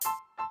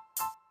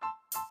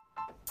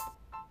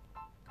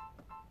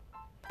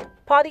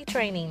potty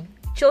training,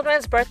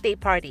 children's birthday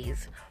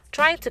parties,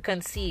 trying to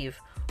conceive.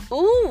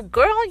 Ooh,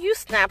 girl, you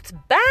snapped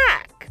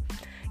back.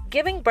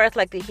 Giving birth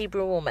like the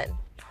Hebrew woman,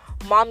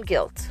 mom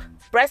guilt,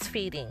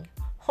 breastfeeding,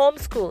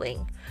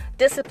 homeschooling,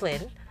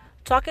 discipline,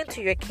 talking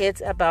to your kids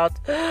about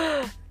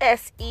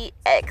sex.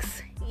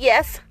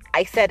 Yes,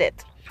 I said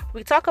it.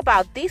 We talk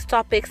about these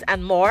topics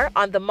and more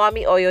on the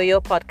Mommy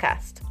Oyoyo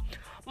podcast.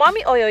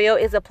 Mommy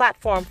Oyoyo is a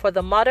platform for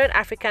the modern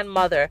African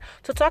mother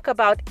to talk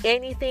about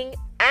anything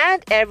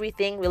and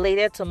everything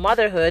related to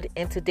motherhood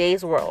in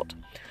today's world.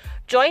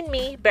 Join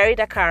me, Berry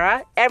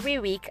Dakara, every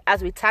week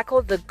as we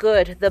tackle the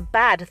good, the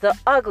bad, the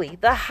ugly,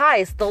 the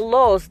highs, the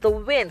lows, the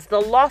wins, the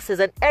losses,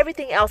 and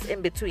everything else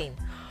in between.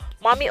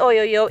 Mommy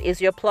Oyoyo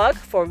is your plug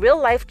for real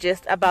life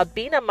gist about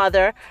being a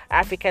mother,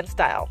 African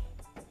style.